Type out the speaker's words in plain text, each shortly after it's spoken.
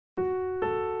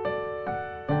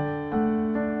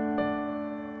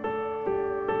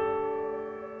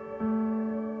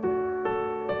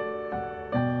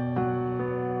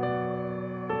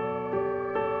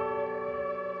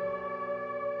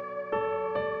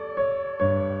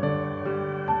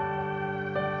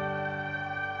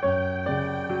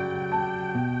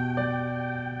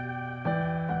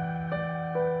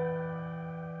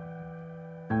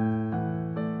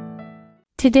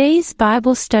Today's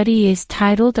Bible study is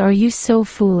titled, Are You So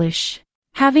Foolish?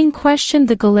 Having questioned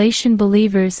the Galatian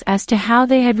believers as to how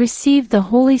they had received the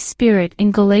Holy Spirit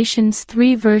in Galatians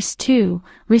 3 verse 2,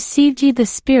 received ye the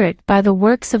Spirit by the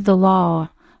works of the law,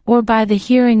 or by the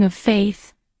hearing of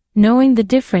faith? Knowing the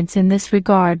difference in this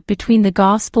regard between the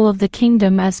gospel of the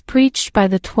kingdom as preached by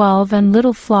the 12 and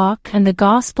little flock and the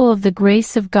gospel of the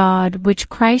grace of God which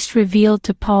Christ revealed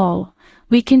to Paul,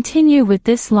 we continue with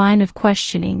this line of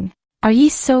questioning. Are ye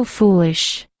so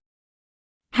foolish?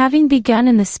 Having begun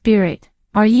in the Spirit,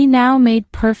 are ye now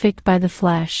made perfect by the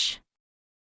flesh?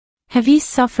 Have ye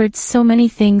suffered so many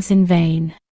things in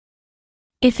vain?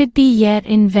 If it be yet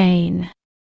in vain.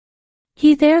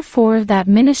 He therefore that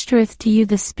ministereth to you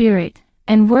the Spirit,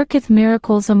 and worketh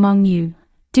miracles among you,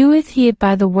 doeth he it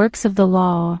by the works of the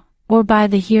law, or by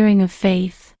the hearing of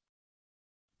faith?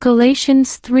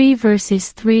 Galatians 3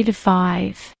 verses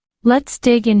 3-5. Let's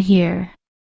dig in here.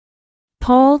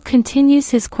 Paul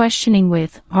continues his questioning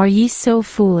with, Are ye so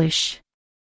foolish?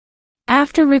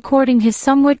 After recording his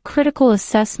somewhat critical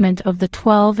assessment of the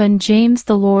 12 and James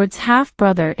the Lord's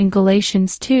half-brother in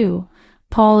Galatians 2,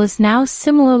 Paul is now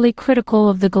similarly critical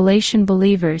of the Galatian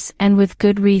believers, and with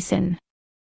good reason.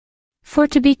 For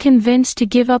to be convinced to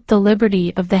give up the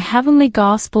liberty of the heavenly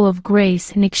gospel of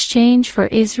grace in exchange for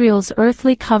Israel's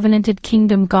earthly covenanted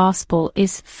kingdom gospel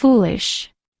is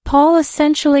foolish. Paul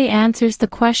essentially answers the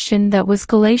question that was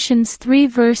Galatians 3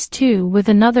 verse 2 with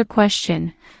another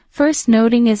question, first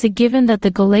noting as a given that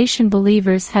the Galatian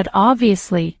believers had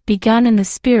obviously begun in the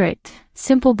Spirit,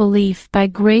 simple belief by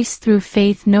grace through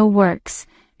faith, no works,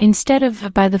 instead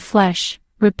of by the flesh,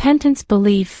 repentance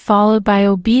belief followed by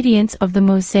obedience of the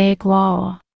Mosaic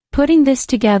law. Putting this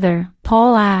together,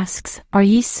 Paul asks, Are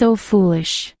ye so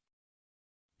foolish?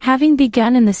 Having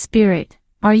begun in the Spirit,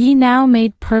 are ye now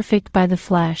made perfect by the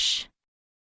flesh?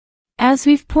 As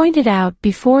we've pointed out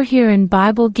before here in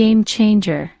Bible Game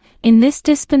Changer, in this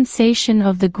dispensation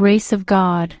of the grace of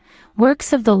God,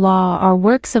 works of the law are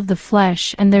works of the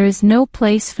flesh, and there is no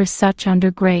place for such under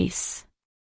grace.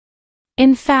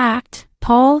 In fact,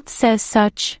 Paul says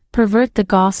such pervert the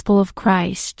gospel of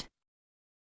Christ.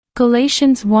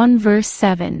 Galatians 1 verse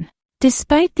 7.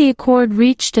 Despite the accord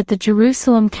reached at the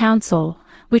Jerusalem Council,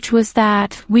 which was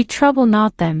that we trouble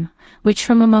not them, which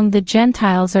from among the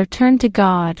Gentiles are turned to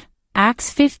God, Acts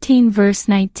 15 verse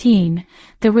 19,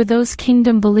 there were those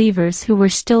kingdom believers who were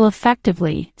still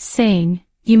effectively saying,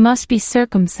 You must be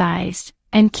circumcised,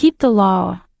 and keep the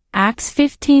law, Acts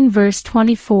 15 verse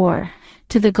 24,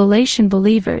 to the Galatian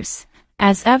believers,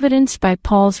 as evidenced by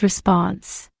Paul's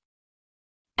response.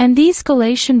 And these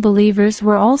Galatian believers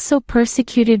were also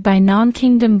persecuted by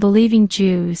non-kingdom believing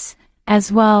Jews,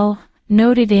 as well,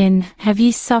 noted in, Have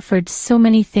ye suffered so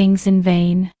many things in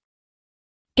vain?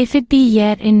 If it be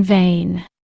yet in vain.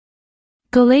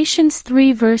 Galatians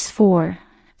 3 verse 4.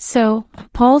 So,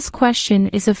 Paul's question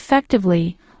is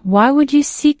effectively, why would you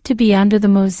seek to be under the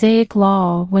Mosaic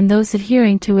law when those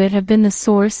adhering to it have been the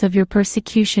source of your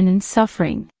persecution and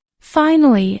suffering?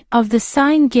 Finally, of the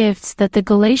sign gifts that the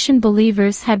Galatian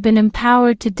believers had been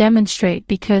empowered to demonstrate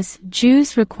because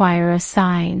Jews require a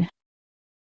sign.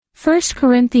 1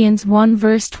 Corinthians 1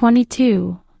 verse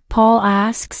 22, Paul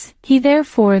asks, He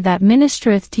therefore that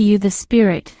ministereth to you the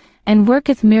Spirit, and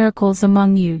worketh miracles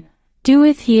among you,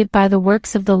 doeth he it by the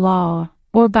works of the law,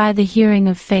 or by the hearing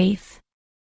of faith?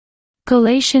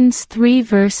 Galatians 3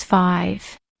 verse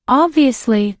 5.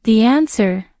 Obviously, the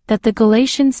answer, that the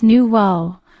Galatians knew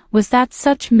well, was that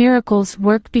such miracles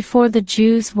worked before the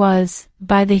Jews was,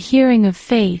 by the hearing of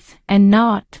faith, and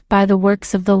not, by the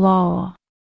works of the law.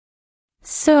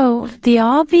 So, the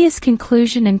obvious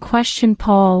conclusion and question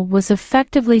Paul was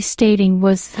effectively stating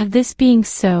was, this being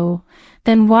so,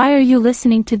 then why are you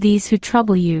listening to these who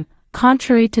trouble you,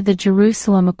 contrary to the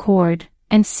Jerusalem Accord,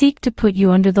 and seek to put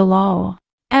you under the law?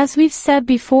 As we've said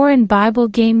before in Bible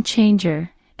Game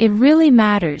Changer, it really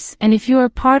matters, and if you are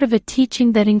part of a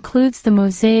teaching that includes the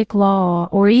Mosaic law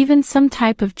or even some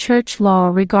type of church law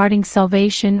regarding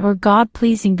salvation or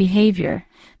God-pleasing behavior,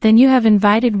 then you have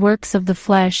invited works of the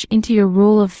flesh into your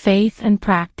rule of faith and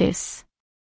practice.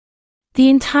 The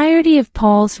entirety of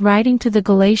Paul's writing to the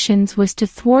Galatians was to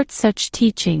thwart such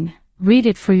teaching. Read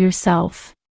it for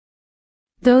yourself.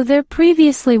 Though there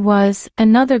previously was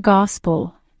another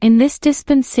gospel, in this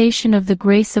dispensation of the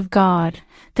grace of God,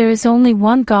 there is only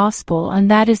one gospel,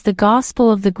 and that is the gospel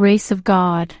of the grace of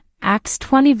God, Acts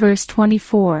 20 verse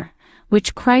 24,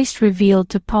 which Christ revealed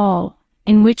to Paul,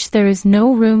 in which there is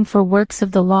no room for works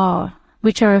of the law,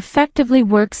 which are effectively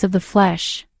works of the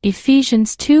flesh,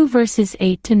 Ephesians 2 verses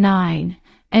 8-9,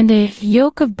 and a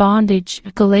yoke of bondage,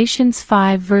 Galatians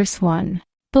 5 verse 1.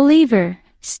 Believer,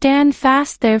 Stand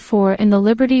fast therefore in the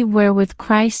liberty wherewith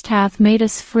Christ hath made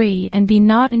us free, and be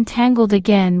not entangled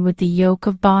again with the yoke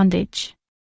of bondage.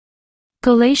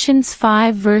 Galatians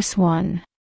 5 verse 1.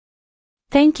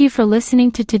 Thank you for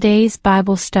listening to today's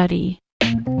Bible study.